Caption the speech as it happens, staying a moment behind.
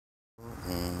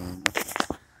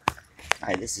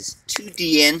Hi, this is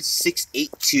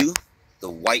 2DN682, the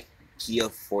white Kia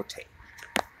Forte.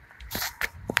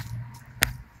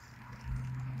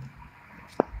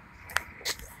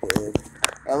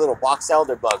 Got little box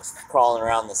elder bugs crawling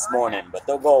around this morning, but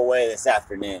they'll go away this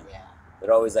afternoon. Yeah.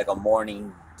 They're always like a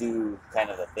morning dew kind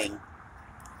of a thing.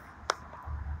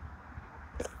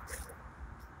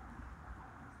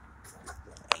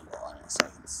 Angle on it so I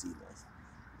can see this.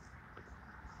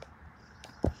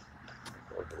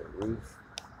 Go to the roof.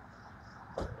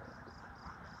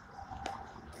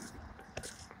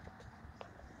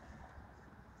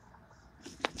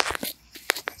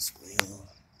 This wheel.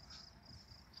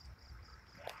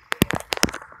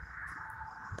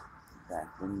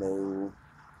 Back window.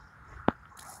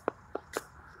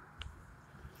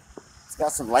 It's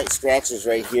got some light scratches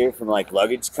right here from like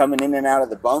luggage coming in and out of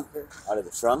the bunker, out of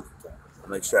the trunk. I'll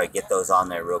make sure I get those on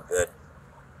there real good.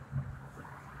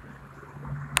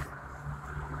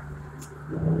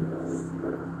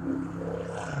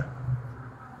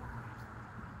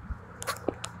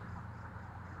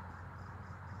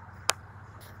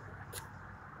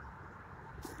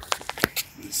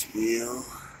 This wheel.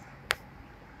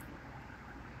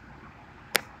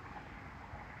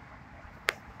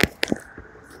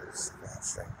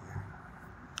 Scratch right here.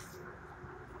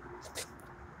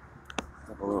 A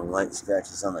couple little light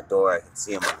scratches on the door. I can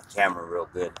see them on the camera real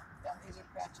good. Yeah, these are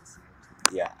scratches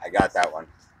here. Yeah, I got that one.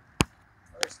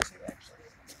 There's two actually.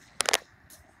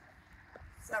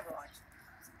 Several actually.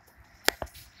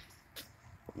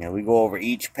 Yeah, we go over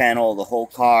each panel of the whole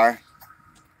car,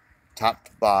 top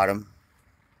to bottom.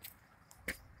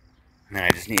 And then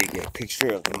I just need to get a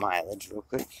picture of the mileage real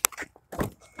quick.